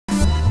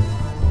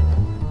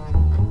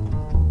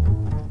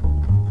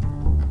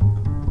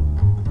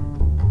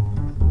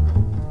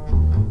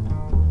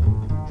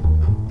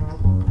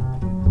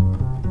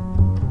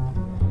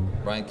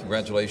Brian,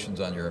 congratulations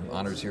on your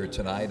honors here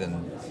tonight,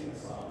 and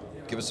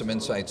give us some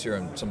insights here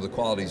on some of the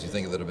qualities you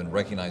think that have been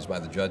recognized by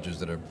the judges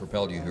that have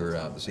propelled you here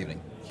this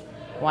evening.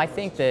 Well, I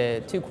think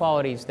the two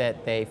qualities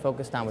that they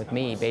focused on with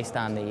me based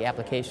on the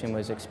application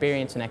was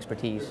experience and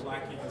expertise.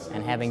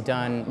 And having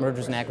done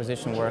mergers and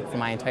acquisition work for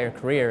my entire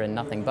career and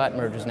nothing but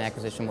mergers and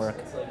acquisition work,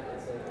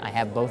 I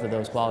have both of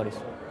those qualities.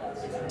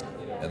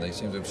 And they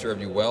seem to have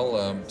served you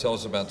well. Tell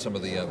us about some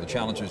of the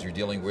challenges you're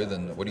dealing with,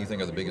 and what do you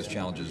think are the biggest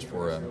challenges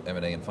for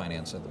M&A and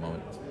finance at the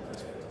moment?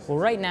 Well,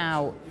 right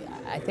now,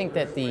 I think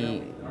that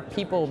the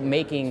people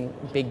making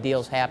big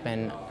deals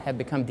happen have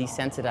become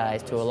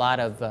desensitized to a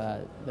lot of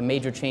the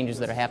major changes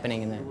that are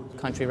happening in the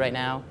country right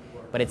now,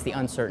 but it's the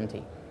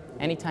uncertainty.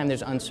 Anytime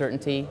there's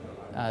uncertainty,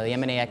 the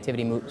M&A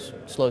activity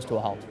slows to a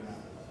halt.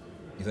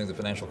 You think the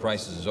financial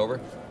crisis is over?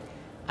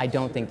 I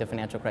don't think the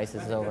financial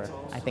crisis is over.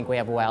 I think we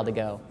have a while to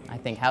go. I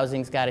think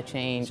housing's got to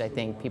change. I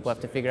think people have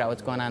to figure out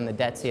what's going on in the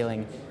debt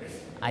ceiling.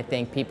 I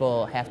think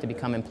people have to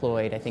become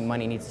employed. I think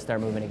money needs to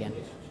start moving again.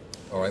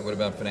 All right, what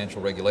about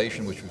financial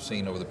regulation, which we've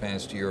seen over the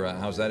past year?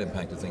 How's that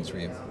impacted things for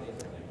you?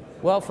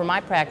 Well, for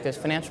my practice,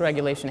 financial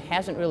regulation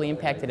hasn't really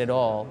impacted at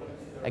all.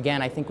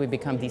 Again, I think we've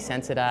become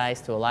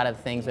desensitized to a lot of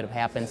the things that have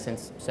happened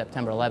since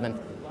September 11th.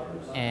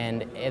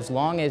 And as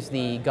long as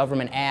the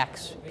government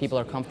acts, people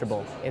are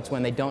comfortable. It's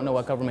when they don't know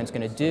what government's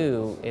going to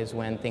do is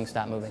when things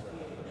stop moving.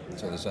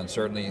 So this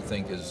uncertainty, you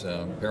think, is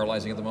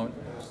paralyzing at the moment?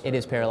 It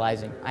is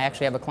paralyzing. I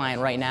actually have a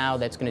client right now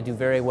that's going to do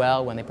very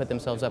well when they put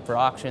themselves up for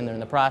auction. They're in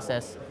the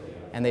process,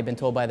 and they've been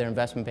told by their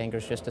investment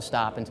bankers just to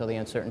stop until the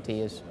uncertainty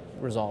is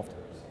resolved.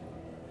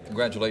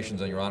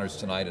 Congratulations on your honors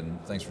tonight,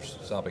 and thanks for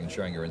stopping and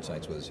sharing your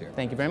insights with us here.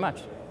 Thank you very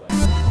much.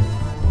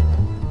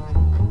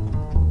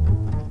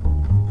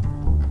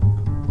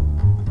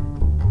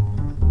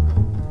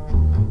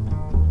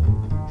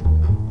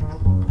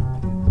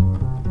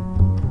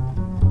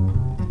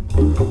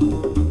 Thank you.